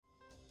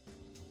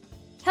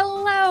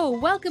Hello,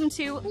 welcome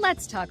to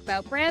Let's Talk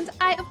About Brand.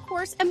 I, of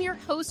course, am your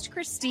host,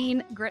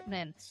 Christine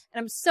Gritman, and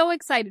I'm so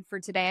excited for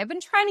today. I've been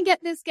trying to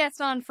get this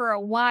guest on for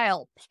a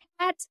while,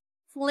 Pat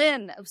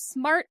Flynn of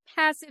Smart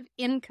Passive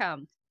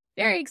Income.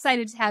 Very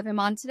excited to have him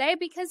on today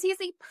because he's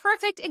a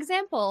perfect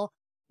example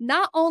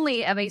not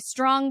only of a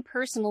strong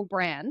personal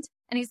brand,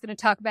 and he's going to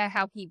talk about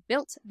how he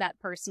built that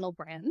personal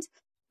brand,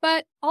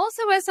 but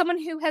also as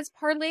someone who has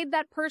parlayed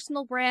that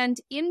personal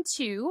brand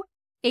into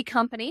a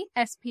company,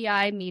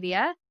 SPI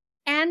Media,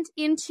 and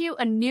into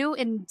a new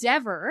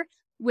endeavor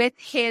with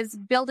his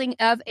building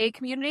of a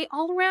community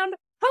all around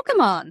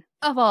Pokemon,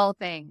 of all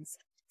things.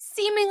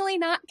 Seemingly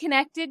not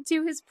connected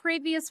to his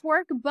previous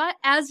work, but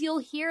as you'll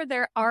hear,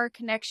 there are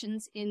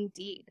connections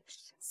indeed.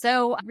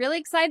 So I'm really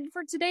excited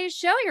for today's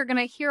show. You're going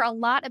to hear a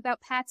lot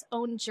about Pat's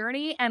own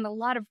journey and a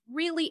lot of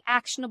really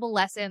actionable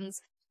lessons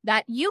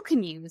that you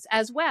can use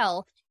as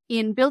well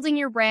in building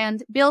your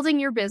brand, building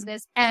your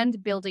business,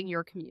 and building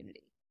your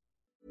community.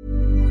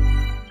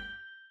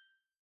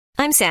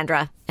 I'm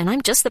Sandra, and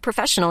I'm just the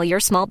professional your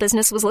small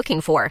business was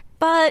looking for.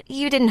 But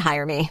you didn't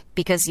hire me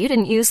because you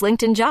didn't use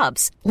LinkedIn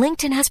Jobs.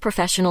 LinkedIn has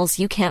professionals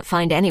you can't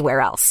find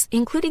anywhere else,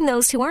 including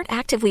those who aren't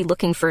actively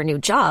looking for a new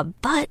job,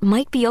 but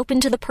might be open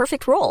to the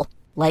perfect role,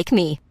 like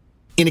me.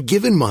 In a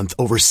given month,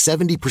 over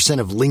 70%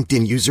 of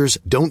LinkedIn users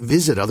don't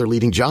visit other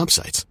leading job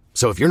sites.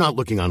 So if you're not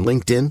looking on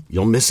LinkedIn,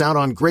 you'll miss out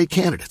on great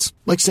candidates,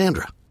 like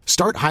Sandra.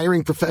 Start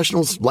hiring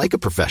professionals like a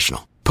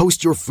professional.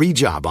 Post your free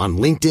job on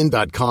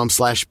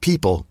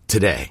linkedin.com/people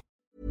today.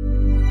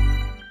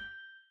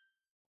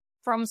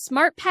 From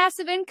Smart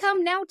Passive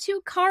Income now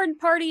to Card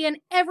Party and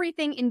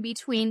everything in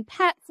between,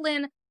 Pat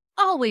Flynn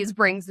always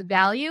brings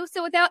value.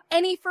 So without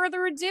any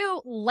further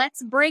ado,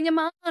 let's bring him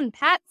on.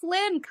 Pat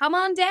Flynn, come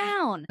on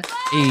down.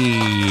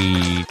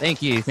 Hey,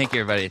 thank you,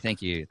 everybody.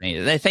 Thank you,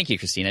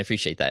 Christine. I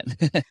appreciate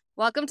that.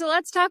 Welcome to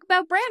Let's Talk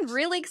About Brand.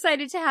 Really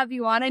excited to have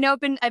you on. I know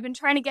I've been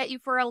trying to get you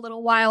for a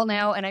little while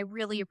now, and I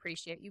really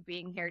appreciate you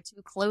being here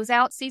to close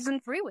out season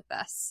 3 with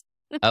us.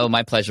 Oh,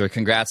 my pleasure.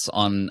 Congrats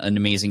on an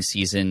amazing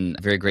season.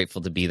 Very grateful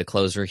to be the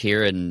closer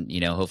here, and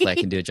hopefully I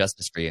can do it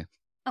justice for you.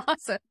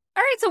 Awesome.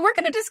 All right, so we're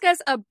going to discuss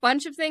a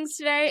bunch of things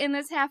today in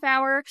this half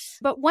hour,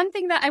 but one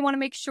thing that I want to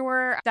make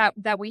sure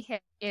that we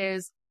hit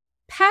is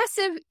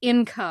passive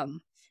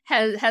income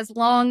has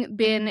long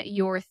been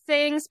your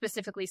thing,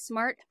 specifically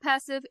smart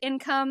passive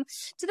income,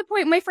 to the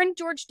point my friend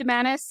George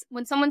DeManis,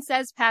 when someone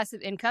says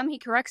passive income, he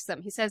corrects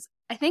them. He says,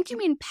 "I think you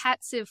mean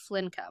passive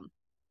Flyncome."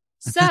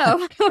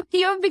 So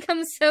you have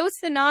become so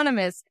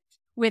synonymous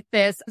with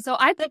this. So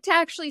I'd like to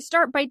actually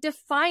start by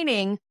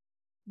defining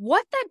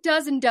what that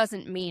does and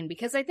doesn't mean,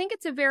 because I think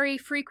it's a very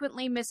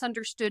frequently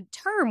misunderstood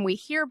term. We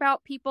hear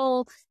about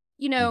people,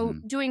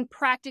 doing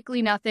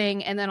practically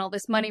nothing and then all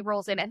this money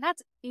rolls in, and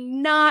that's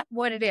not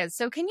what it is.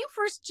 So can you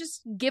first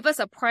just give us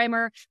a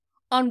primer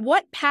on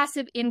what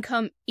passive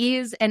income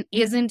is and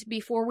isn't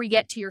before we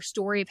get to your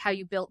story of how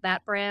you built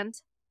that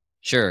brand?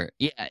 Sure.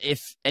 Yeah.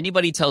 If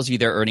anybody tells you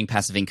they're earning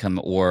passive income,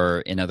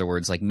 or in other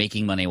words, like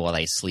making money while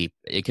they sleep,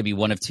 it could be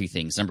one of two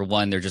things. Number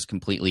one, they're just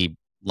completely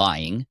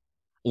lying.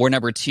 Or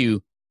number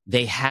two,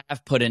 they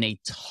have put in a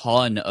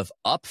ton of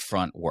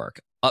upfront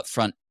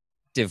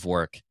active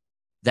work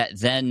that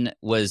then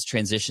was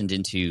transitioned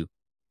into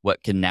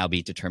what can now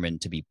be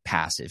determined to be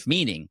passive,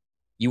 meaning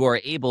you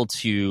are able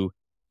to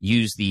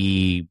use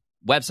the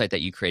website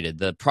that you created,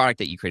 the product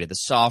that you created, the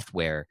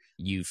software.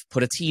 You've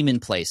put a team in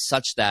place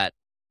such that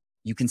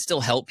you can still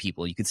help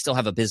people. You can still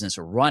have a business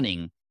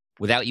running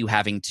without you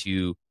having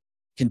to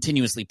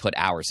continuously put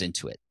hours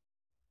into it.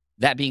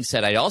 That being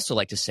said, I'd also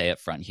like to say up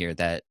front here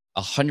that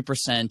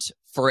 100%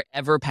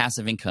 forever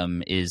passive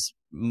income is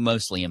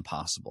mostly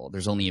impossible.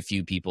 There's only a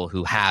few people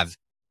who have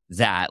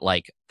that,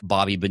 like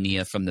Bobby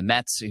Bonilla from the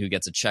Mets, who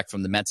gets a check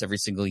from the Mets every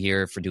single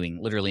year for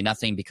doing literally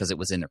nothing because it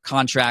was in their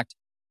contract.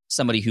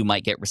 Somebody who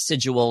might get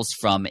residuals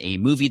from a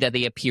movie that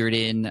they appeared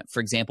in, for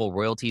example,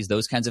 royalties,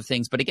 those kinds of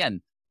things. But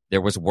again,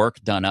 there was work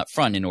done up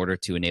front in order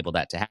to enable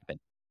that to happen.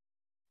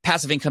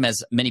 Passive income,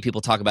 as many people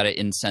talk about it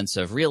in the sense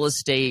of real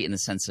estate, in the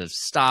sense of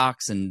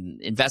stocks and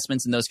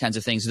investments and those kinds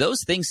of things,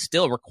 those things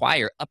still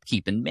require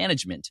upkeep and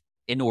management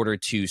in order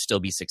to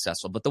still be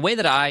successful. But the way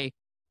that I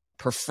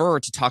prefer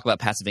to talk about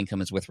passive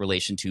income is with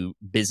relation to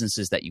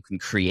businesses that you can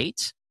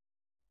create.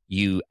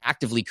 You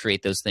actively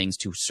create those things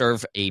to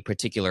serve a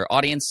particular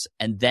audience,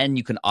 and then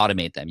you can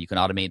automate them. You can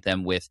automate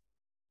them with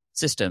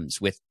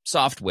systems, with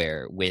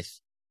software, with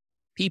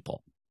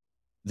people.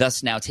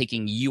 Thus now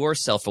taking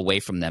yourself away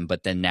from them,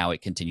 but then now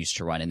it continues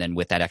to run. And then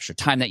with that extra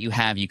time that you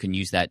have, you can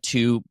use that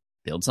to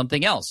build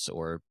something else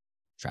or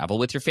travel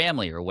with your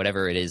family or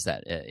whatever it is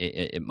that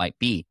it might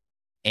be.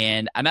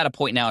 And I'm at a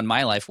point now in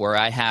my life where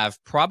I have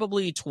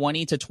probably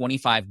 20 to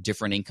 25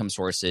 different income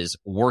sources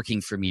working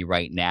for me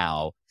right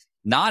now,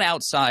 not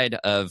outside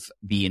of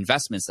the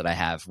investments that I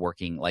have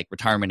working, like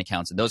retirement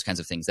accounts and those kinds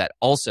of things. That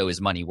also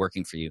is money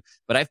working for you.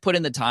 But I've put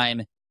in the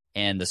time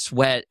and the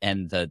sweat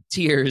and the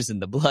tears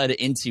and the blood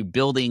into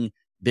building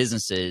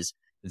businesses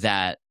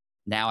that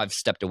now I've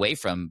stepped away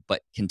from,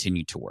 but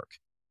continue to work.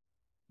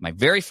 My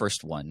very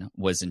first one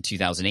was in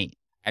 2008.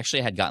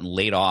 Actually, I had gotten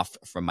laid off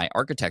from my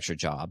architecture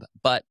job,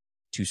 but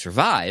to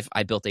survive,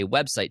 I built a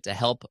website to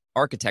help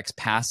architects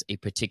pass a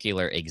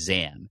particular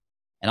exam.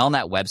 And on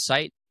that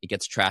website, it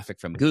gets traffic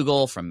from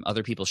Google, from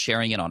other people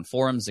sharing it on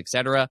forums,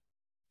 etc.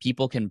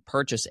 People can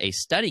purchase a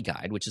study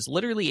guide, which is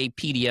literally a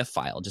PDF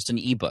file, just an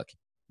ebook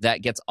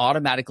that gets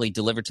automatically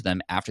delivered to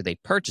them after they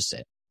purchase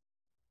it.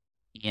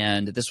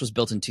 And this was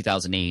built in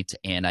 2008,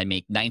 and I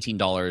make now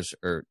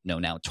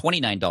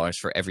 $29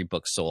 for every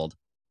book sold.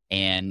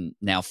 And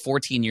now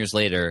 14 years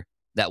later,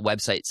 that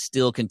website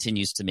still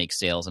continues to make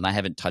sales, and I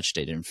haven't touched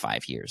it in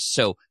 5 years.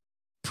 So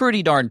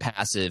pretty darn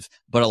passive,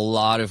 but a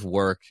lot of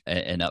work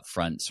and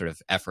upfront sort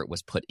of effort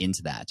was put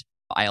into that.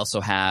 I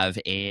also have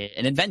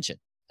an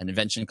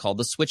invention called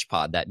the Switch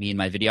Pod that me and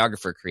my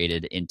videographer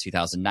created in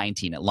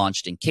 2019. It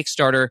launched in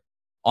Kickstarter.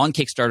 On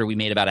Kickstarter, we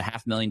made about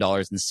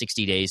 $500,000 in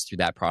 60 days through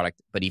that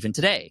product. But even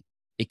today,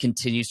 it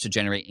continues to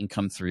generate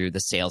income through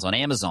the sales on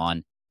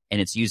Amazon. And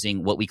it's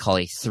using what we call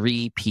a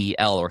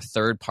 3PL or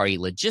third-party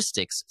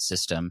logistics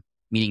system,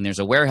 meaning there's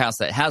a warehouse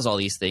that has all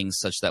these things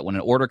such that when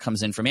an order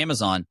comes in from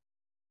Amazon,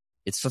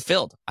 it's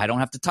fulfilled. I don't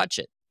have to touch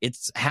it.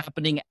 It's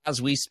happening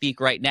as we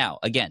speak right now.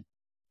 Again,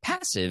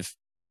 passive.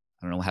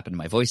 I don't know what happened to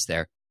my voice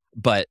there,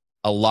 but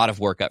a lot of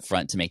work up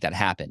front to make that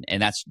happen.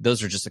 And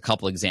those are just a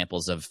couple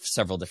examples of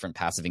several different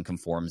passive income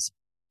forms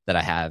that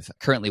I have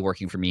currently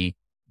working for me.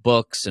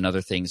 Books and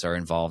other things are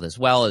involved, as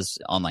well as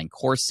online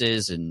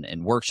courses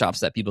and workshops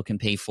that people can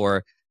pay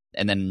for.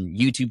 And then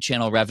YouTube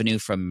channel revenue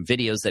from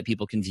videos that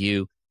people can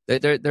view.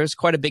 There's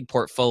quite a big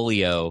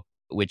portfolio,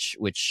 which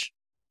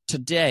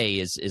today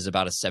is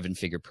about a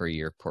 7-figure per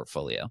year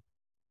portfolio.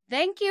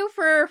 Thank you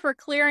for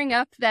clearing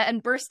up that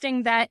and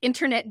bursting that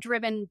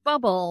internet-driven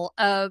bubble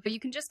of you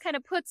can just kind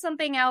of put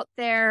something out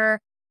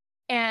there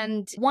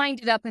and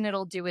wind it up and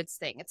it'll do its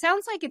thing. It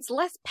sounds like it's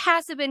less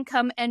passive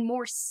income and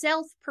more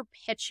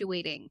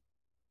self-perpetuating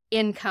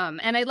income.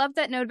 And I love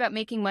that note about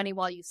making money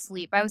while you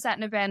sleep. I was at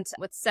an event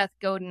with Seth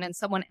Godin and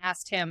someone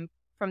asked him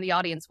from the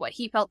audience what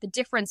he felt the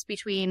difference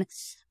between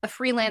a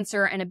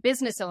freelancer and a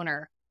business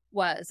owner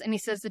was. And he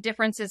says the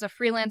difference is a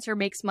freelancer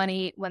makes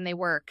money when they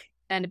work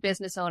and a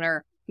business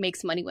owner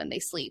makes money when they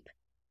sleep.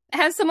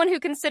 As someone who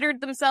considered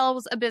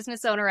themselves a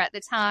business owner at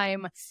the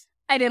time,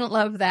 I didn't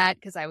love that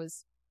because I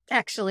was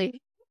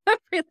actually a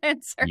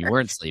freelancer. You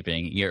weren't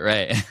sleeping. You're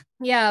right.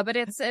 Yeah, but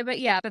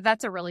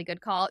that's a really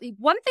good call.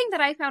 One thing that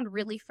I found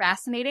really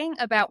fascinating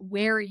about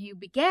where you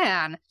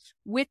began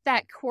with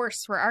that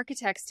course for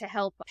architects to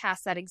help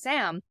pass that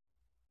exam,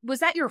 was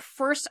that your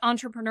first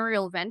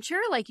entrepreneurial venture?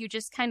 Like you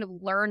just kind of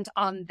learned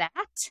on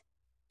that?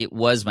 It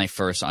was my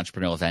first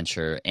entrepreneurial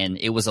venture, and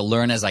it was a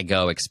learn as I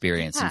go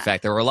experience. Yeah. In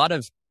fact, there were a lot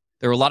of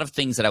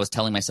things that I was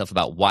telling myself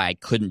about why I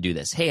couldn't do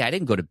this. Hey, I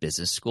didn't go to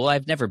business school.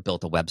 I've never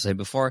built a website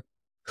before.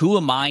 Who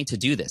am I to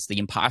do this? The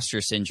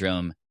imposter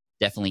syndrome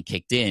definitely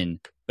kicked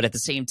in. But at the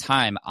same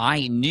time,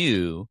 I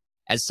knew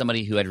as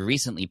somebody who had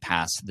recently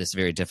passed this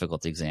very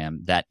difficult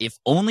exam that if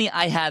only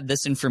I had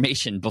this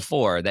information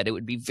before, that it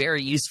would be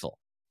very useful.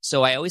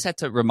 So I always had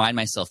to remind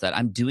myself that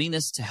I'm doing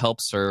this to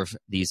help serve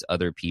these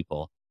other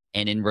people.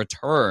 And in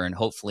return,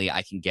 hopefully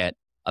I can get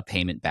a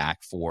payment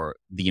back for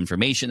the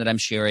information that I'm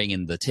sharing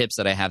and the tips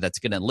that I have that's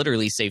going to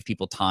literally save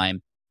people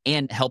time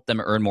and help them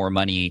earn more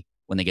money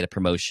when they get a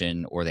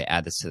promotion or they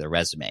add this to their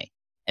resume.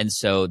 And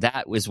so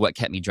that was what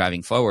kept me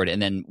driving forward. And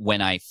then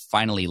when I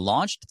finally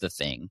launched the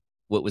thing,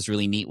 what was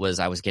really neat was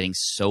I was getting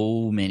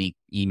so many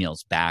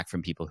emails back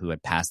from people who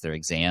had passed their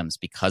exams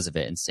because of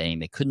it and saying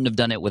they couldn't have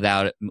done it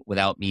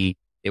without me.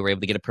 They were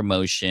able to get a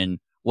promotion.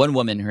 One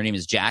woman, her name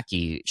is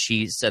Jackie,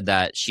 she said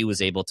that she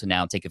was able to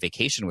now take a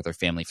vacation with her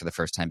family for the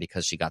first time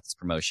because she got this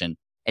promotion.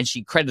 And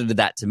she credited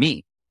that to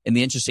me. And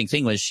the interesting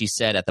thing was she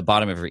said at the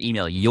bottom of her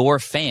email, "Your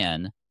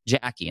fan,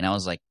 Jackie." And I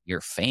was like,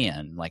 "Your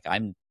fan? Like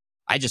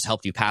I just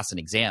helped you pass an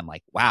exam."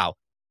 Like, wow.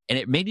 And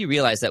it made me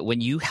realize that when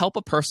you help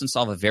a person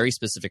solve a very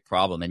specific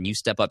problem and you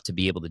step up to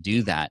be able to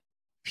do that,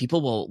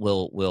 people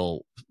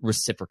will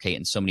reciprocate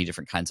in so many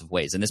different kinds of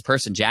ways. And this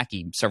person,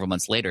 Jackie, several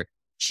months later,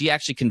 she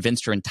actually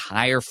convinced her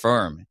entire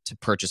firm to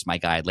purchase my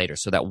guide later.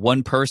 So that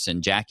one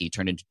person, Jackie,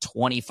 turned into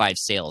 25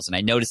 sales. And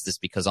I noticed this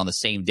because on the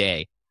same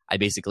day, I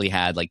basically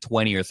had like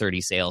 20 or 30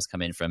 sales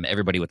come in from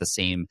everybody with the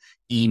same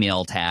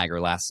email tag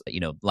or last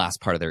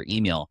part of their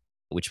email,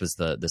 which was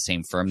the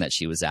same firm that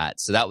she was at.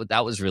 So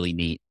that was really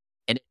neat.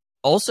 And it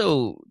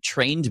also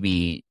trained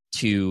me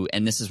to,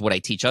 and this is what I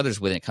teach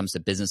others when it comes to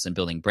business and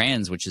building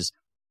brands, which is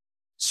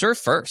serve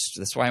first.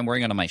 That's why I'm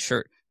wearing it on my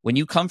shirt. When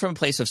you come from a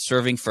place of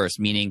serving first,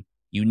 meaning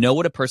you know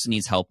what a person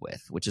needs help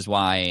with, which is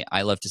why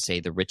I love to say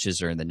the riches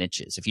are in the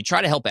niches. If you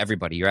try to help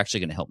everybody, you're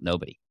actually going to help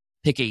nobody.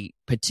 Pick a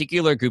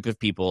particular group of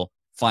people,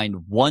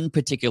 find one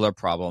particular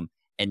problem,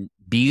 and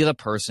be the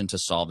person to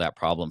solve that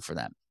problem for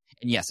them.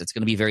 And yes, it's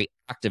going to be very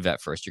active at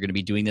first. You're going to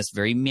be doing this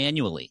very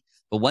manually.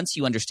 But once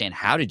you understand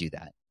how to do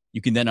that, you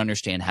can then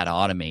understand how to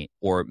automate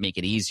or make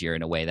it easier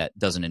in a way that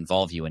doesn't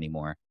involve you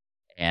anymore.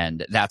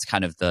 And that's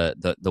kind of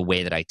the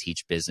way that I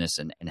teach business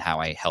and how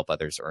I help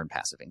others earn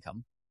passive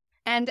income.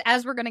 And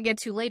as we're going to get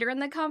to later in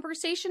the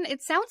conversation,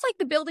 it sounds like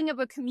the building of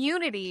a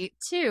community,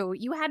 too.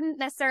 You hadn't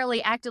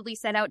necessarily actively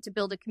set out to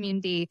build a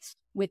community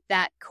with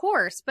that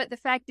course, but the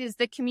fact is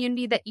the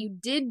community that you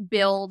did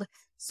build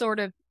sort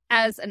of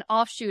as an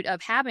offshoot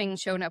of having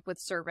shown up with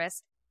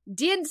service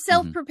did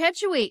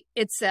self-perpetuate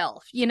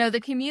itself. You know,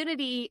 the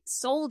community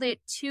sold it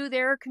to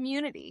their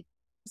community.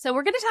 So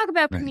we're going to talk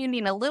about community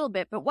in a little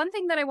bit, but one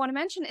thing that I want to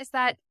mention is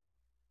that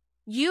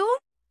you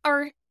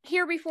are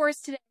here before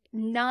us today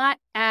not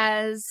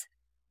as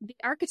the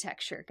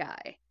architecture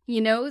guy,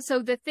 you know?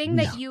 So the thing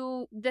that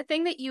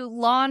you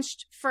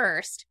launched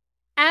first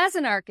as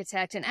an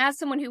architect and as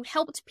someone who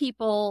helped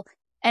people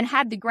and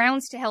had the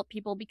grounds to help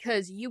people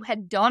because you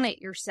had done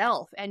it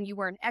yourself and you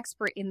were an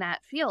expert in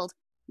that field,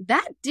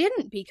 that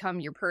didn't become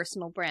your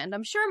personal brand.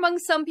 I'm sure among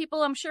some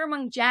people, I'm sure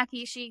among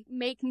Jackie, she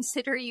may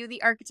consider you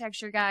the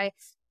architecture guy,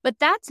 but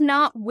that's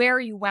not where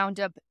you wound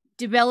up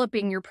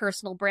developing your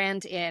personal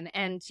brand in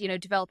and, you know,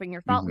 developing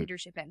your thought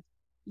leadership in.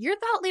 Your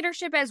thought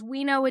leadership as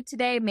we know it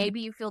today,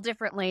 maybe you feel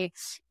differently,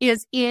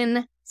 is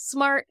in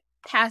smart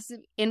passive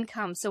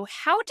income. So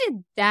how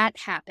did that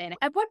happen?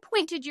 At what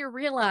point did you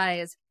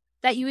realize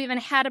that you even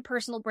had a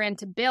personal brand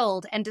to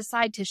build and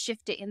decide to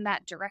shift it in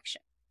that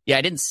direction? Yeah,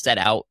 I didn't set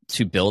out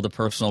to build a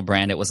personal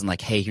brand. It wasn't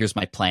like, hey, here's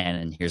my plan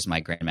and here's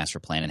my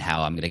Grandmaster plan and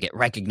how I'm going to get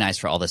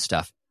recognized for all this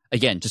stuff.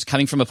 Again, just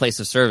coming from a place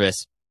of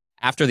service,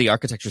 after the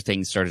architecture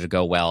thing started to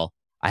go well,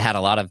 I had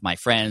a lot of my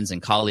friends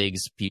and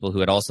colleagues, people who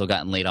had also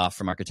gotten laid off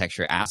from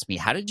architecture, ask me,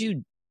 how did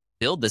you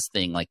build this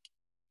thing? Like,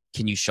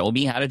 can you show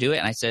me how to do it?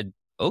 And I said,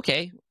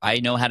 okay, I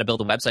know how to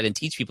build a website and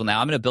teach people now.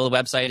 I'm going to build a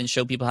website and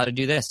show people how to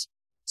do this.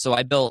 So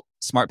I built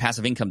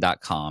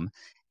smartpassiveincome.com.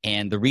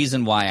 And the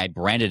reason why I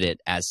branded it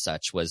as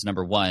such was,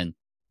 number one,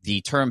 the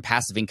term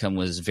passive income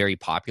was very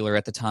popular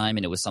at the time,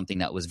 and it was something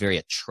that was very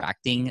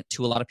attracting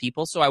to a lot of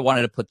people. So I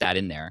wanted to put that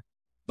in there.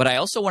 But I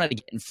also wanted to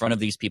get in front of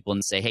these people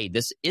and say, hey,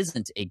 this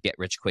isn't a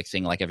get-rich-quick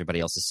thing like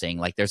everybody else is saying.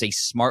 Like, there's a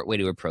smart way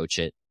to approach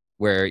it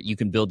where you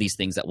can build these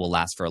things that will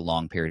last for a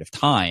long period of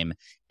time.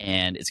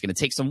 And it's going to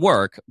take some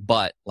work,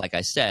 but like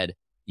I said,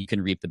 you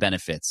can reap the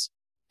benefits.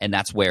 And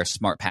that's where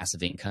Smart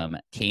Passive Income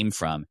came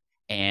from.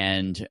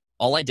 And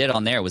all I did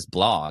on there was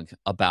blog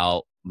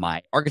about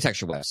my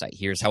architecture website.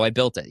 Here's how I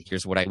built it.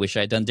 Here's what I wish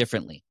I had done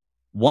differently.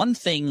 One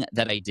thing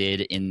that I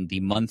did in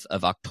the month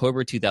of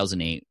October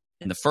 2008,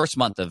 in the first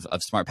month of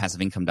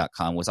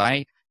smartpassiveincome.com, was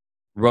I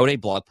wrote a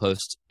blog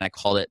post and I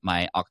called it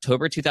my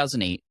October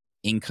 2008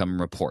 income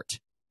report.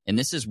 And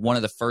this is one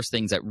of the first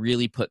things that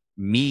really put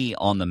me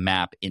on the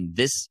map in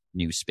this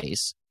new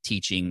space,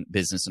 teaching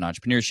business and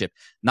entrepreneurship,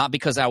 not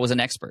because I was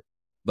an expert,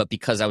 but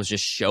because I was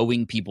just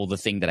showing people the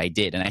thing that I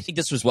did. And I think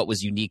this was what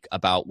was unique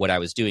about what I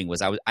was doing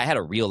was I had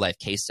a real life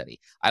case study.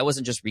 I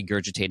wasn't just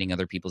regurgitating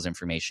other people's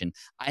information.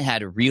 I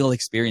had a real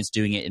experience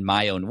doing it in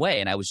my own way.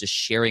 And I was just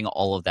sharing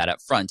all of that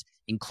up front,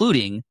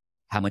 including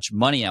how much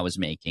money I was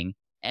making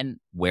and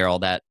where all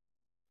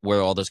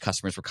those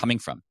customers were coming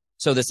from.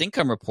 So this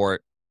income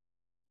report,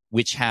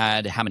 which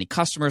had how many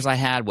customers I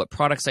had, what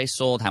products I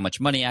sold, how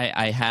much money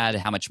I had,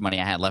 how much money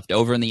I had left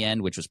over in the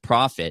end, which was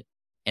profit.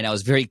 And I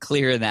was very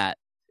clear in that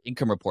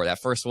income report,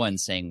 that first one,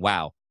 saying,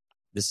 wow,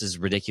 this is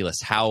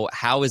ridiculous. How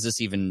is this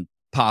even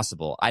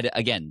possible? I,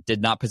 again, did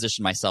not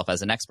position myself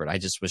as an expert. I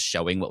just was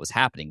showing what was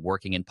happening,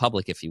 working in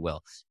public, if you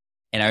will.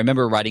 And I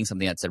remember writing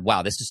something that said,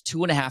 wow, this is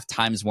 2.5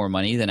 times more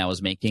money than I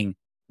was making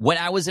when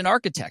I was in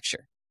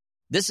architecture.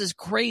 This is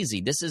crazy.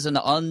 This is an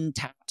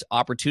untapped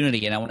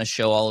opportunity, and I want to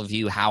show all of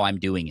you how I'm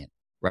doing it,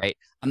 right?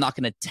 I'm not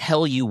going to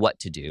tell you what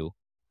to do.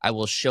 I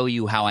will show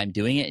you how I'm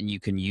doing it, and you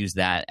can use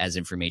that as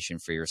information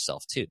for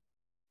yourself too.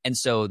 And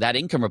so that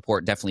income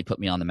report definitely put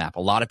me on the map.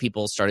 A lot of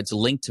people started to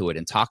link to it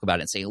and talk about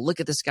it and say, look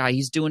at this guy,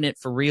 he's doing it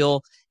for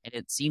real. And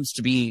it seems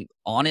to be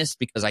honest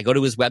because I go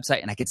to his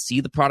website and I could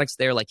see the products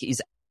there. Like,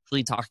 he's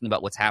actually talking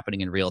about what's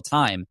happening in real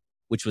time,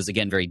 which was,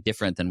 again, very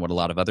different than what a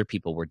lot of other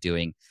people were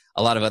doing.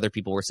 A lot of other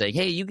people were saying,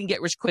 hey, you can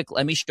get rich quick.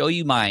 Let me show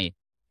you my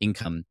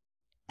income,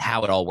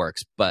 how it all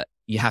works, but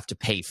you have to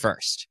pay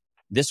first.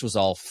 This was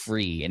all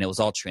free and it was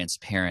all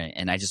transparent.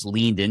 And I just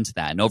leaned into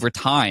that. And over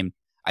time,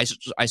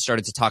 I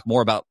started to talk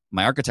more about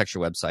my architecture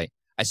website.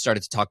 I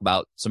started to talk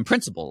about some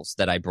principles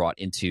that I brought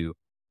into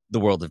the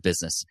world of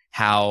business,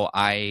 how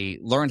I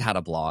learned how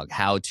to blog,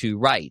 how to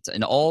write,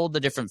 and all the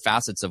different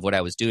facets of what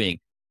I was doing.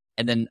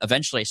 And then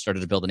eventually I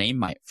started to build a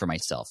name for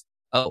myself.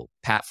 Oh,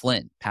 Pat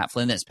Flynn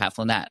this, Pat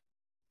Flynn that.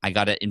 I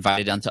got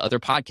invited onto other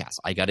podcasts.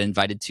 I got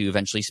invited to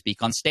eventually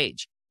speak on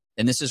stage.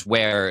 And this is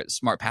where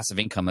Smart Passive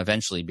Income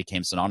eventually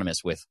became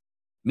synonymous with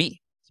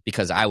me,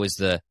 because I was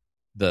the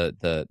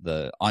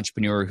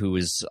entrepreneur who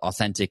was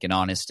authentic and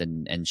honest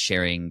and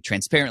sharing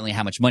transparently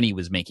how much money he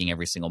was making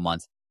every single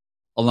month,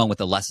 along with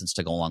the lessons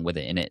to go along with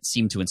it. And it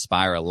seemed to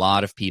inspire a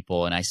lot of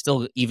people. And I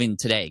still, even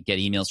today, get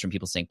emails from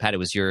people saying, Pat, it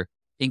was your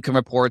income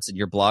reports and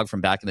your blog from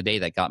back in the day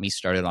that got me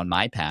started on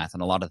my path.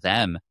 And a lot of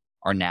them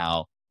are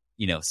now,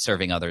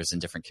 serving others in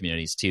different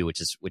communities too, which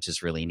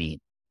is really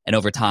neat. And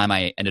over time,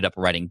 I ended up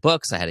writing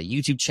books. I had a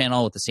YouTube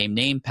channel with the same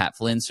name, Pat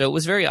Flynn. So it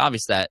was very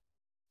obvious that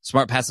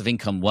Smart Passive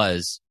Income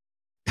was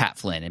Pat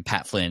Flynn, and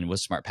Pat Flynn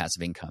was Smart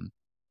Passive Income.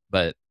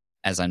 But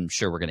as I'm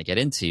sure we're going to get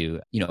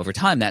into, over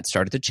time that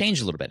started to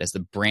change a little bit as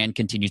the brand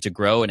continued to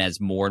grow and as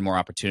more and more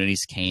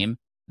opportunities came,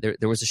 there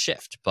was a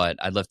shift. But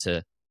I'd love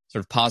to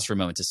sort of pause for a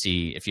moment to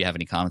see if you have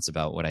any comments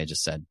about what I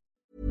just said.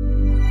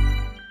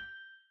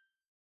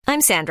 I'm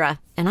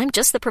Sandra, and I'm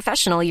just the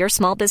professional your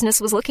small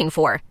business was looking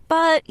for.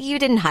 But you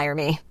didn't hire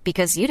me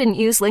because you didn't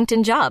use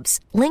LinkedIn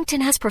Jobs.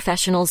 LinkedIn has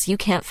professionals you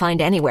can't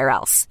find anywhere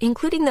else,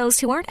 including those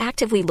who aren't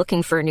actively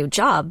looking for a new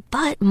job,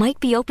 but might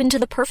be open to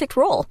the perfect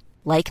role,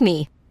 like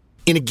me.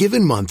 In a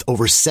given month,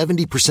 over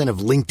 70% of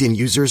LinkedIn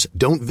users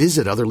don't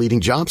visit other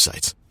leading job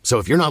sites. So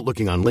if you're not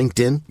looking on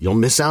LinkedIn, you'll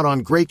miss out on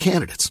great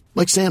candidates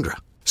like Sandra.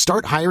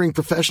 Start hiring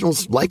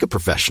professionals like a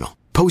professional.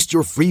 Post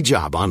your free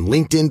job on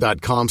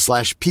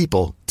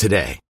linkedin.com/people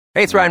today.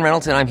 Hey, it's Ryan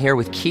Reynolds, and I'm here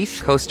with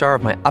Keith, co-star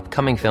of my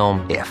upcoming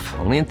film, If,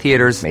 only in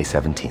theaters May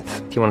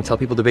 17th. Do you want to tell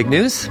people the big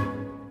news?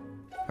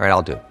 All right,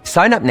 I'll do it.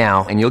 Sign up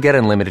now and you'll get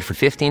unlimited for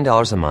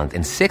 $15 a month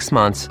and 6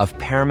 months of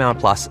Paramount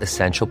Plus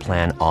Essential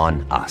Plan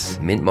on us.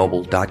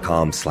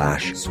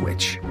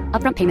 MintMobile.com/switch.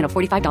 Upfront payment of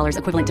 $45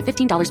 equivalent to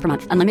 $15 per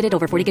month. Unlimited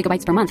over 40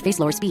 gigabytes per month. Face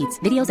lower speeds.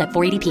 Videos at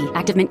 480p.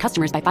 Active Mint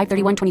customers by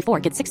 531.24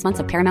 get 6 months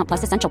of Paramount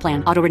Plus Essential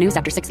Plan. Auto renews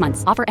after 6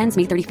 months. Offer ends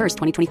May 31st,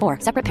 2024.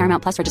 Separate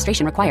Paramount Plus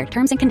registration required.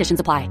 Terms and conditions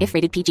apply if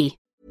rated PG.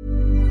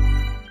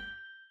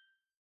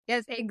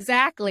 Yes,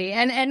 exactly.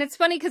 And it's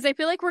funny because I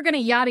feel like we're going to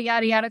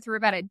yada through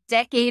about a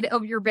decade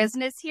of your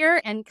business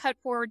here and cut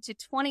forward to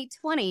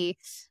 2020,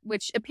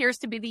 which appears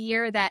to be the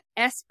year that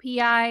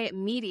SPI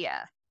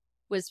Media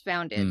was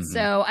founded. Mm-hmm.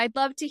 So I'd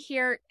love to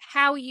hear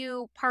how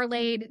you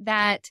parlayed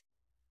that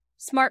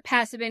Smart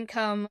Passive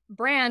Income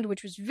brand,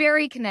 which was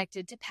very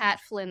connected to Pat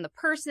Flynn, the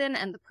person,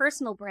 and the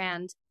personal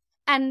brand.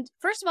 And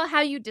first of all,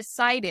 how you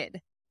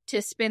decided to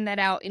spin that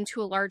out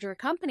into a larger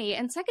company.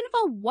 And second of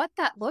all, what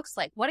that looks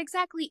like. What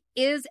exactly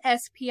is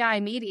SPI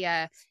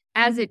Media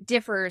as it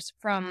differs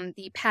from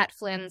the Pat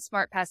Flynn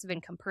Smart Passive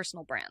Income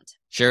personal brand?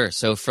 Sure.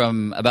 So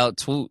from about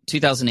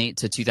 2008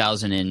 to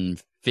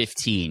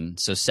 2015,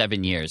 so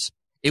 7 years,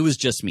 it was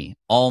just me,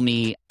 all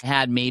me. I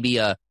had maybe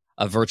a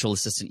virtual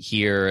assistant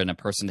here and a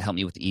person to help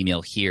me with the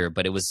email here,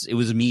 but it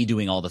was me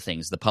doing all the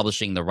things, the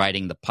publishing, the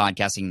writing, the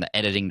podcasting, the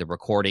editing, the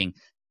recording,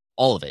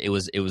 all of it. It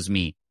was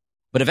me.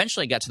 But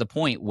eventually I got to the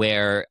point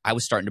where I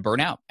was starting to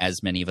burn out,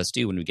 as many of us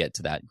do when we get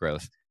to that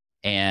growth.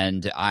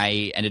 And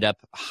I ended up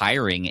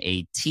hiring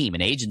a team,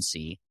 an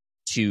agency,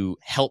 to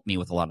help me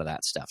with a lot of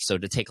that stuff. So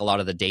to take a lot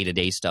of the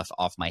day-to-day stuff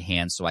off my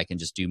hands so I can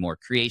just do more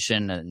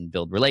creation and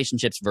build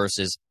relationships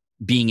versus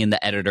being in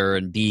the editor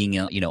and being,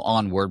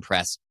 on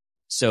WordPress.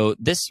 So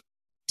this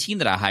team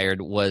that I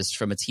hired was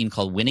from a team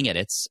called Winning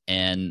Edits,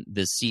 and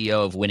the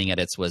CEO of Winning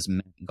Edits was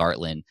Matt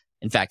Gartland.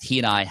 In fact, he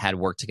and I had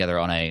worked together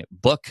on a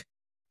book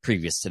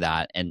previous to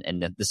that. And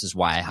this is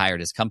why I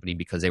hired his company,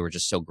 because they were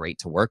just so great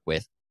to work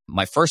with.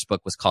 My first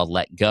book was called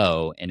Let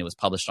Go, and it was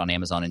published on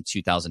Amazon in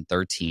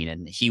 2013.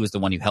 And he was the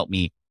one who helped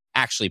me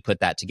actually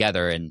put that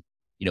together. And,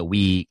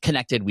 we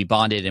connected, we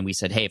bonded, and we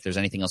said, hey, if there's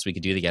anything else we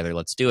could do together,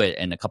 let's do it.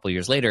 And a couple of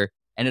years later,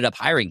 ended up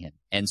hiring him.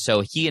 And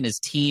so he and his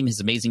team, his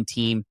amazing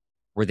team,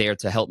 were there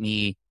to help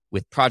me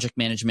with project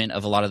management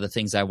of a lot of the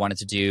things I wanted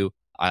to do,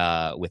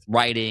 with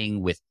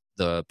writing, with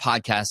the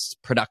podcast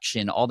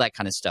production, all that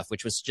kind of stuff,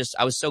 which was just,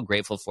 I was so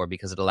grateful for,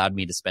 because it allowed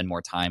me to spend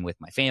more time with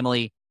my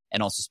family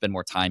and also spend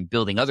more time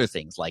building other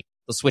things like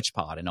the Switch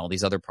Pod and all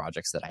these other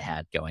projects that I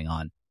had going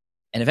on.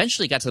 And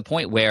eventually got to the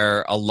point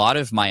where a lot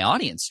of my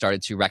audience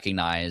started to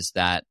recognize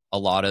that a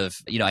lot of,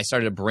 I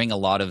started to bring a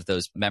lot of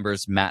those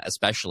members, Matt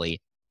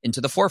especially,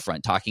 into the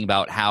forefront, talking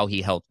about how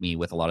he helped me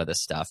with a lot of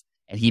this stuff.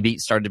 And he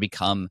started to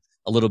become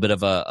a little bit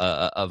of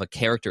a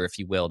character, if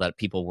you will, that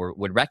people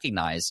would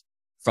recognize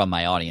from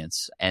my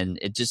audience. And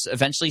it just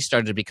eventually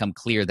started to become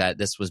clear that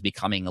this was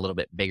becoming a little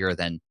bit bigger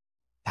than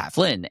Pat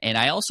Flynn. And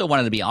I also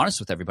wanted to be honest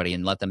with everybody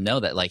and let them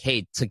know that, like,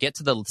 hey, to get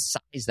to the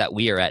size that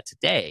we are at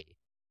today,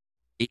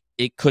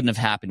 it couldn't have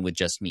happened with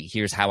just me.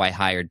 Here's how I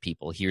hired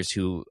people. Here's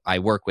who I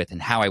work with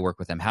and how I work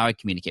with them, how I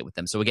communicate with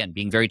them. So again,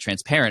 being very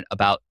transparent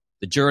about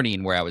the journey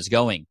and where I was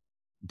going.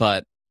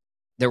 But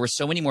there were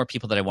so many more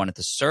people that I wanted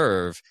to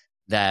serve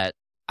that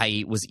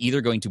I was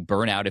either going to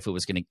burn out if it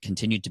was going to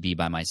continue to be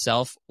by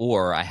myself,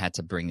 or I had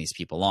to bring these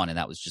people on. And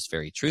that was just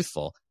very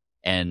truthful.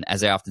 And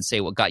as I often say,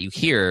 what got you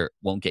here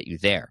won't get you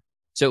there.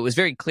 So it was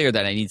very clear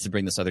that I needed to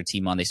bring this other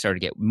team on. They started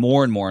to get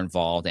more and more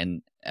involved.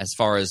 And as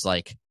far as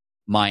like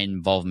my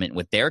involvement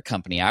with their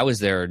company, I was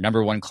their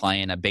number one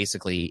client at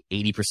basically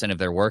 80% of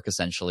their work,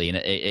 essentially. And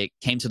it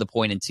came to the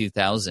point in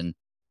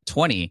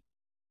 2020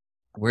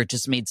 where it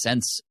just made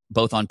sense,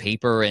 both on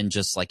paper and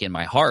just like in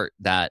my heart,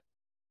 that,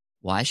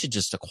 well, I should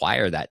just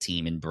acquire that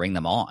team and bring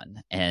them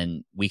on,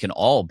 and we can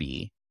all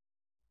be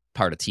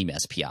part of Team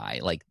SPI.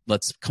 Like,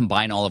 let's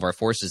combine all of our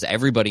forces.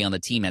 Everybody on the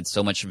team had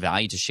so much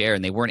value to share,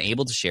 and they weren't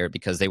able to share it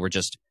because they were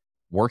just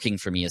working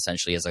for me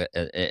essentially as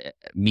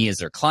me as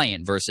their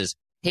client, versus,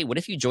 hey, what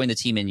if you join the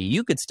team and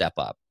you could step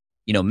up?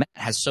 Matt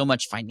has so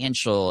much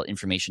financial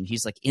information.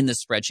 He's like in the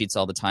spreadsheets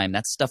all the time.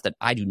 That's stuff that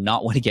I do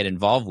not want to get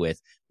involved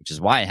with, which is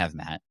why I have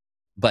Matt.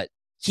 But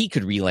he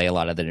could relay a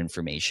lot of that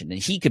information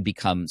and he could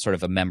become sort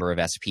of a member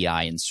of SPI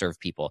and serve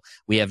people.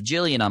 We have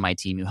Jillian on my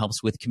team who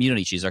helps with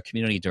community. She's our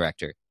community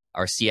director,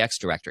 our CX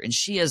director, and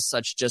she has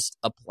such just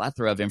a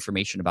plethora of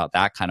information about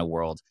that kind of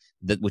world,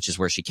 which is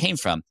where she came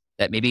from,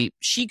 that maybe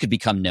she could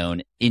become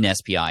known in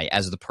SPI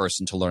as the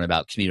person to learn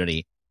about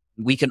community.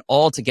 We can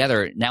all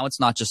together, now it's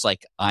not just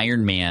like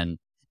Iron Man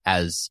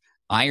as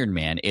Iron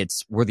Man,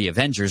 we're the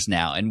Avengers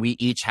now, and we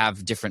each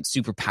have different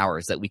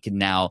superpowers that we can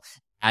now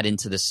add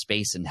into this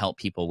space and help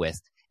people with.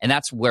 And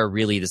that's where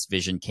really this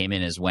vision came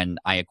in, is when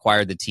I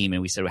acquired the team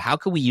and we said, well, how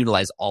can we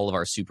utilize all of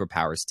our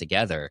superpowers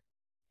together?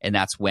 And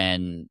that's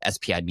when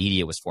SPI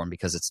Media was formed,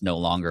 because it's no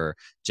longer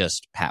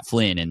just Pat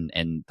Flynn.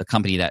 And the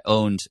company that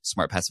owned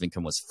Smart Passive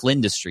Income was Flynn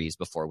Industries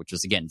before, which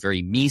was, again,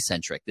 very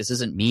me-centric. This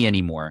isn't me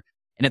anymore.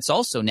 And it's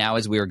also now,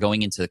 as we are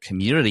going into the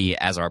community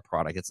as our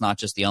product, it's not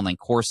just the online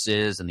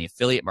courses and the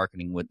affiliate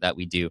marketing that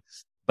we do,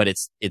 but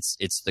it's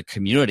the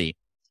community.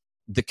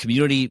 The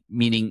community,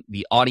 meaning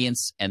the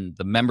audience and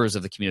the members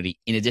of the community,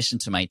 in addition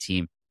to my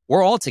team,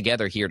 we're all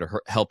together here to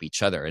help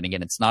each other. And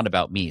again, it's not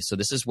about me. So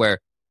this is where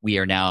we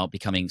are now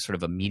becoming sort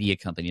of a media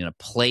company and a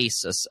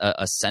place,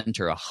 a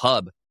center, a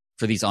hub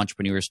for these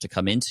entrepreneurs to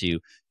come into,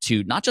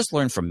 to not just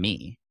learn from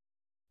me,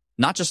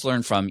 not just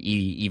learn from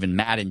even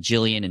Matt and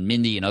Jillian and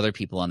Mindy and other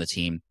people on the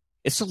team.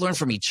 It's to learn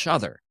from each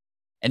other.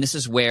 And this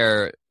is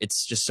where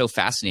it's just so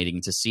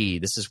fascinating to see.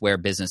 This is where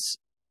business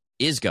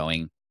is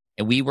going.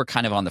 And we were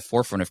kind of on the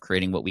forefront of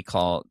creating what we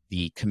call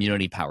the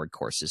community-powered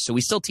courses. So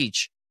we still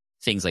teach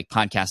things like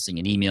podcasting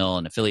and email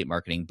and affiliate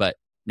marketing, but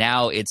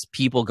now it's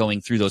people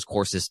going through those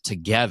courses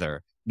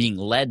together, being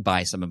led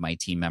by some of my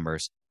team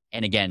members.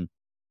 And again,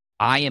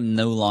 I am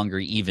no longer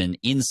even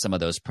in some of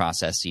those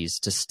processes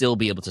to still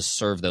be able to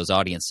serve those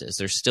audiences.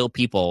 There's still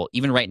people,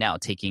 even right now,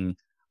 taking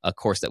a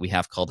course that we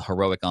have called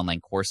Heroic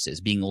Online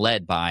Courses, being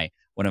led by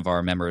one of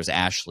our members,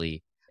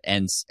 Ashley,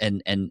 and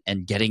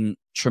getting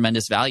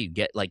tremendous value,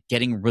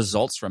 getting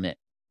results from it.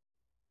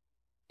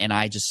 And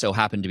I just so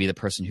happen to be the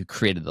person who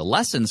created the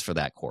lessons for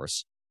that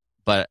course,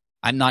 but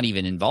I'm not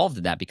even involved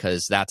in that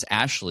because that's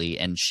Ashley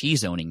and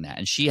she's owning that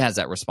and she has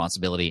that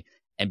responsibility.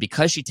 And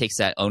because she takes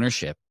that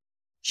ownership,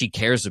 she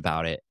cares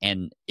about it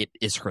and it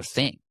is her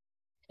thing.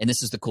 And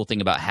this is the cool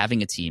thing about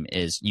having a team,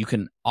 is you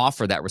can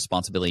offer that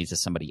responsibility to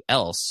somebody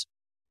else.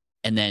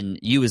 And then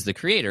you, as the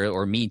creator,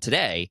 or me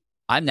today,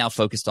 I'm now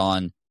focused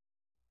on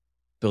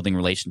building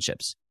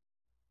relationships,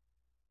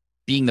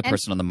 being the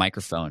person on the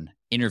microphone,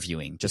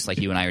 interviewing, just like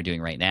you and I are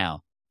doing right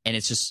now. And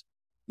it's just,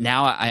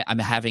 now I'm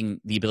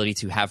having the ability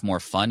to have more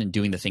fun and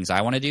doing the things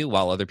I want to do,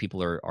 while other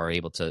people are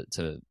able to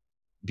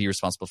be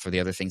responsible for the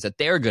other things that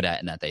they're good at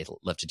and that they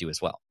love to do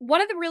as well.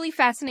 One of the really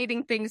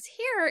fascinating things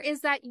here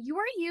is that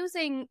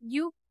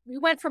you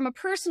went from a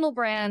personal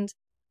brand,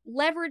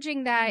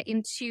 leveraging that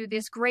into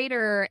this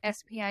greater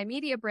SPI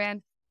Media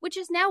brand, which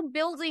is now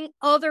building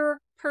other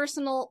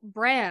personal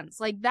brands.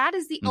 Like, that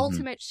is the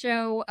ultimate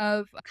show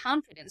of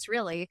confidence,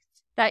 really,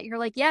 that you're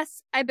like,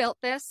 yes, I built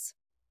this.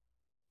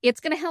 It's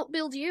going to help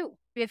build you.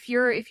 If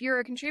you're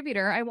a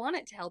contributor, I want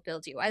it to help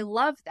build you. I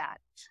love that.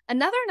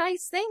 Another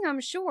nice thing, I'm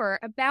sure,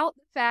 about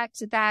the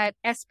fact that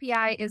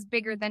SPI is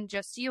bigger than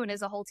just you and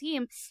is a whole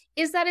team,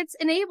 is that it's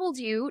enabled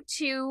you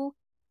to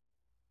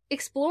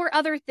explore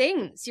other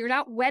things. You're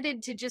not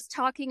wedded to just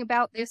talking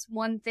about this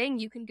one thing.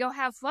 You can go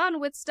have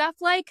fun with stuff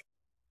like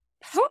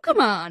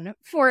Pokemon,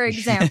 for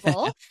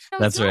example.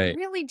 That's it's not right.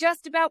 really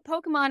just about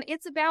Pokemon.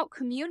 It's about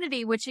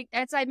community, which,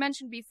 as I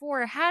mentioned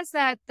before, has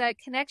that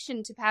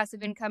connection to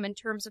passive income in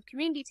terms of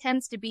community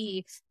tends to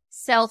be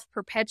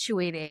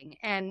self-perpetuating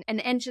and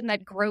an engine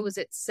that grows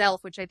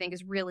itself, which I think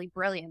is really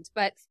brilliant.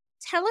 But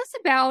tell us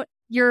about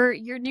your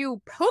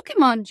new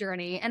Pokemon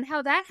journey and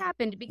how that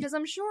happened, because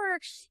I'm sure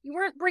you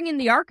weren't bringing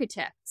the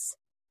architects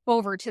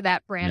over to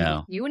that brand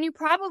with you, and you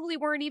probably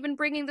weren't even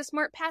bringing the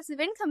Smart Passive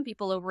Income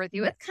people over with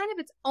you. It's kind of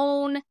its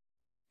own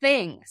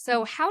thing.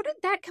 So how did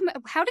that come?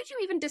 How did you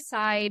even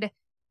decide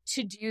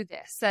to do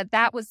this?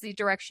 That was the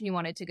direction you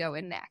wanted to go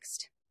in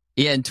next?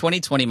 Yeah, in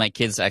 2020, my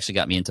kids actually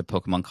got me into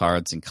Pokemon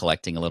cards and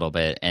collecting a little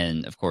bit.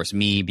 And of course,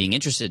 me being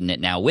interested in it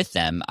now with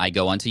them, I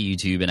go onto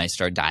YouTube and I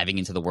start diving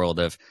into the world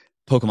of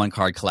Pokemon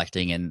card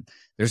collecting. And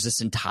there's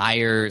this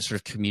entire sort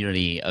of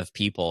community of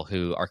people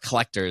who are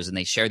collectors, and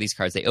they share these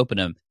cards, they open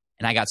them.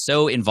 And I got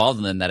so involved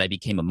in them that I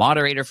became a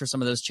moderator for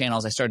some of those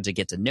channels. I started to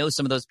get to know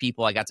some of those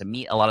people. I got to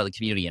meet a lot of the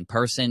community in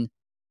person.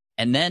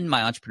 And then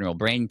my entrepreneurial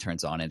brain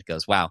turns on and it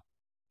goes, wow,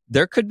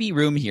 there could be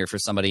room here for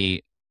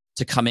somebody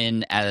to come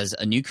in as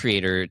a new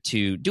creator,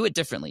 to do it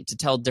differently, to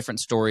tell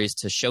different stories,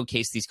 to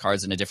showcase these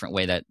cards in a different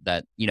way that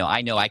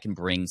I know I can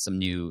bring some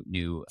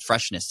new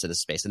freshness to the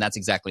space. And that's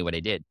exactly what I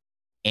did.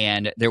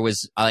 And there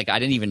was, I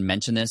didn't even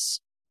mention this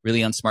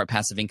really on Smart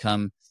Passive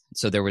Income.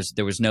 So there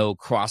was no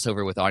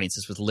crossover with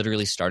audiences. This was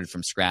literally started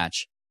from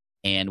scratch.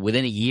 And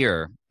within a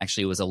year,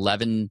 actually it was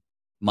 11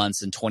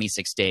 months and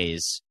 26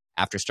 days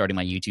after starting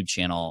my YouTube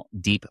channel,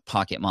 Deep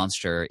Pocket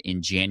Monster,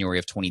 in January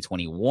of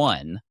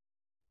 2021,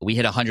 we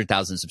hit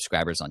 100,000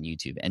 subscribers on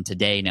YouTube. And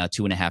today, now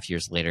 2.5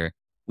 years later,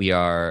 we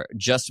are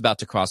just about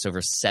to cross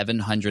over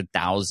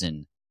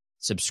 700,000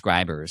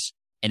 subscribers.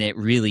 And it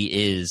really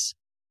is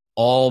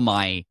all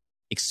my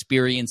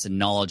experience and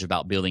knowledge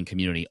about building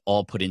community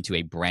all put into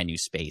a brand new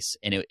space.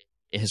 And it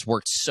has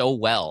worked so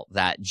well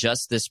that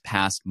just this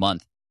past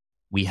month,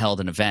 we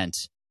held an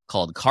event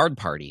called Card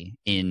Party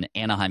in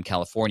Anaheim,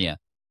 California.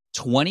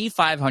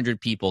 2,500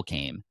 people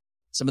came.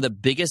 Some of the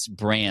biggest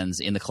brands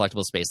in the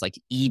collectible space, like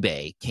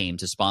eBay, came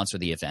to sponsor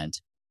the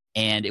event.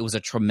 And it was a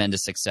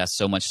tremendous success,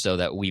 so much so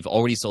that we've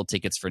already sold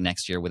tickets for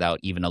next year without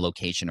even a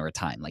location or a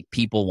time. Like,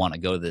 people want to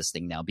go to this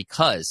thing now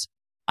because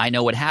I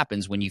know what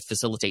happens when you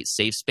facilitate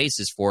safe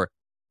spaces for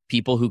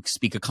people who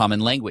speak a common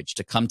language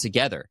to come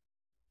together.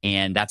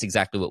 And that's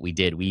exactly what we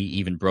did. We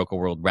even broke a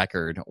world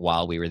record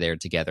while we were there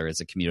together as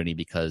a community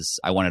because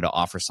I wanted to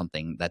offer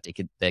something that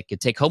they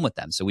could take home with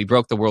them. So we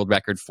broke the world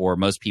record for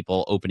most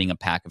people opening a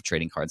pack of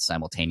trading cards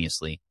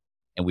simultaneously.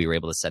 And we were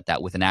able to set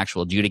that with an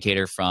actual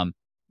adjudicator from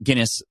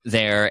Guinness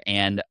there.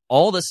 And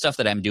all the stuff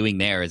that I'm doing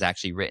there is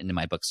actually written in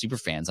my book,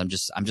 Superfans. I'm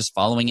just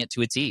following it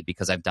to a T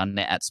because I've done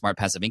it at Smart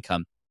Passive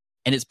Income.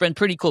 And it's been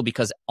pretty cool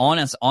because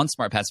on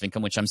Smart Passive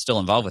Income, which I'm still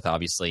involved with,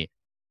 obviously,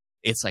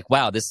 it's like,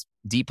 wow, this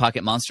Deep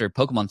Pocket Monster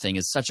Pokemon thing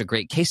is such a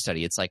great case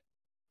study. It's like,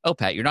 oh,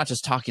 Pat, you're not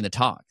just talking the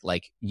talk.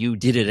 Like, you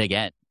did it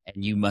again,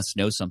 and you must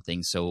know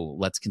something. So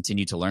let's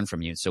continue to learn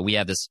from you. So we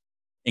have this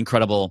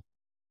incredible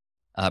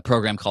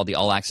program called the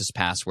All Access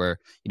Pass, where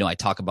I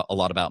talk a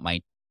lot about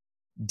my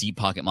Deep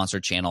Pocket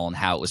Monster channel and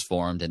how it was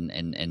formed,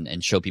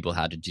 and show people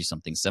how to do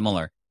something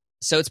similar.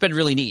 So it's been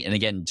really neat. And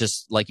again,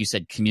 just like you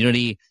said,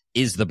 community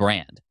is the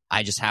brand.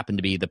 I just happen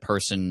to be the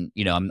person,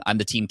 I'm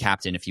the team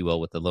captain, if you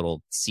will, with the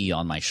little C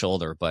on my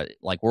shoulder, but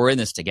like, we're in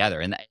this together.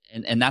 And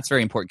that's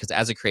very important because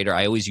as a creator,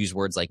 I always use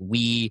words like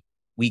we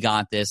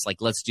got this, like,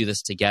 let's do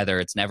this together.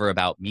 It's never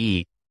about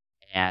me.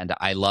 And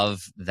I love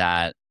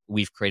that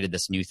we've created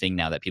this new thing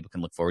now that people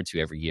can look forward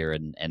to every year.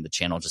 And the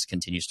channel just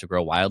continues to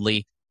grow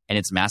wildly. And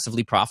it's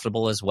massively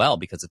profitable as well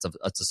because it's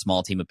a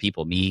small team of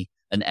people, me,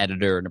 an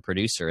editor, and a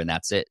producer, and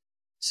that's it.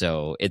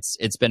 So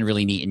it's been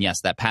really neat. And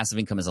yes, that passive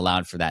income has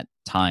allowed for that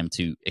time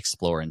to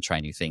explore and try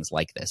new things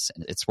like this.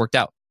 And it's worked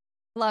out.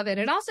 Love it.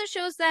 It also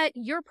shows that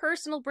your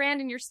personal brand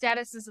and your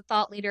status as a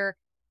thought leader,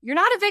 you're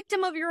not a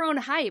victim of your own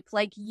hype.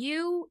 Like,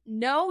 you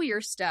know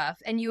your stuff,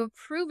 and you have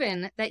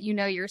proven that you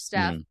know your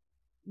stuff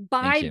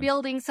by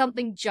building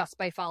something just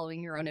by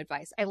following your own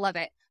advice. I love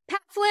it. Pat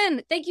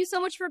Flynn, thank you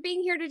so much for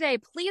being here today.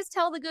 Please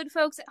tell the good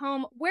folks at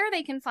home where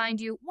they can find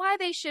you, why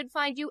they should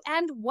find you,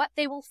 and what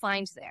they will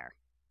find there.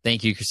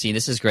 Thank you, Christine.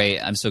 This is great.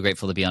 I'm so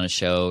grateful to be on a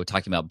show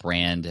talking about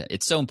brand.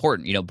 It's so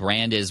important.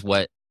 Brand is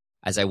what,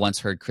 as I once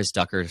heard Chris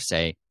Ducker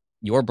say,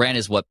 your brand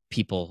is what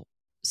people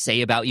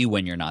say about you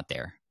when you're not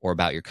there, or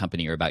about your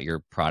company or about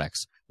your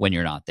products when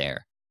you're not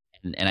there.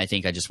 And I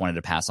think I just wanted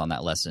to pass on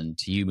that lesson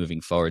to you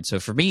moving forward. So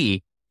for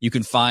me, you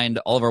can find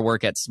all of our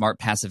work at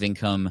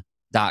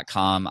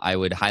smartpassiveincome.com. I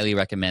would highly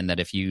recommend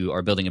that if you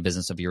are building a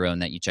business of your own,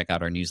 that you check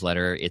out our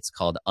newsletter. It's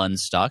called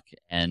Unstuck,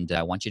 and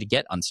I want you to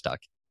get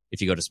unstuck.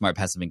 If you go to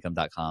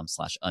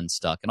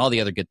smartpassiveincome.com/unstuck, and all the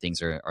other good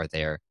things are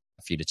there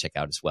for you to check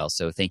out as well.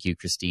 So thank you,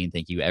 Christine.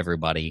 Thank you,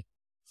 everybody,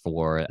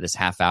 for this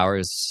half hour.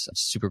 I'm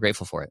super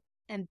grateful for it.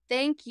 And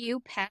thank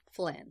you, Pat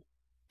Flynn.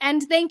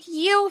 And thank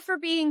you for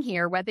being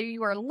here, whether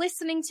you are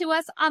listening to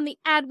us on the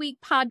Adweek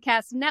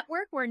Podcast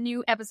Network, where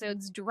new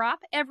episodes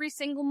drop every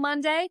single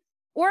Monday,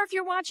 or if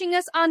you're watching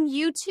us on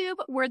YouTube,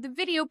 where the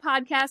video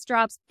podcast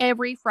drops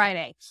every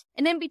Friday.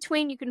 And in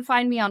between, you can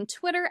find me on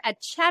Twitter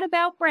at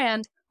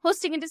 @ChatAboutBrand,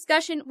 hosting a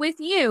discussion with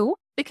you,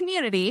 the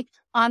community,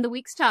 on the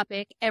week's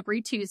topic every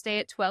Tuesday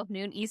at 12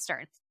 noon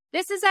Eastern.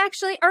 This is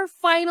actually our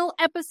final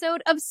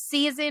episode of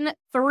Season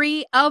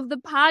 3 of the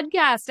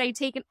podcast. I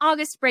take an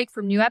August break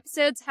from new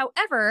episodes.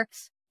 However,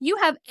 you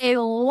have a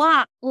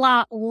lot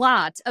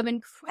of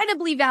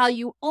incredibly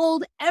valuable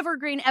old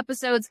evergreen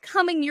episodes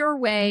coming your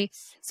way.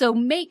 So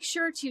make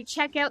sure to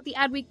check out the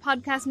Adweek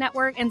Podcast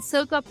Network and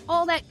soak up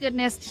all that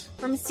goodness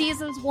from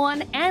Seasons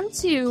 1 and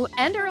 2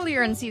 and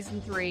earlier in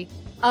Season 3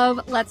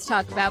 of Let's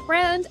Talk About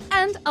Brand,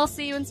 and I'll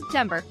see you in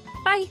September.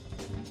 Bye.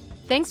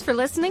 Thanks for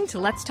listening to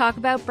Let's Talk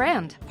About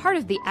Brand, part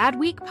of the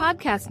Adweek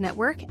Podcast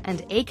Network and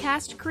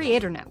Acast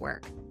Creator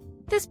Network.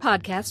 This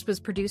podcast was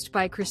produced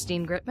by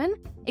Christine Gritman,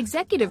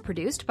 executive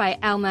produced by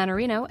Al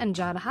Manarino and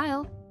John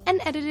Heil,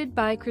 and edited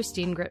by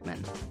Christine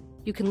Gritman.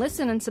 You can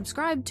listen and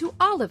subscribe to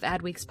all of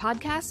Adweek's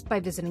podcasts by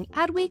visiting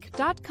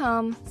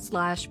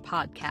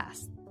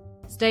adweek.com/podcast.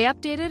 Stay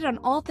updated on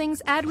all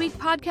things Adweek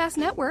Podcast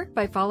Network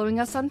by following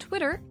us on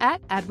Twitter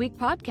at Adweek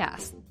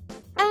Podcast.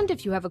 And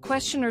if you have a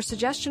question or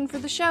suggestion for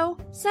the show,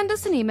 send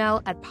us an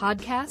email at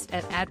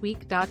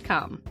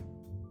podcast@adweek.com.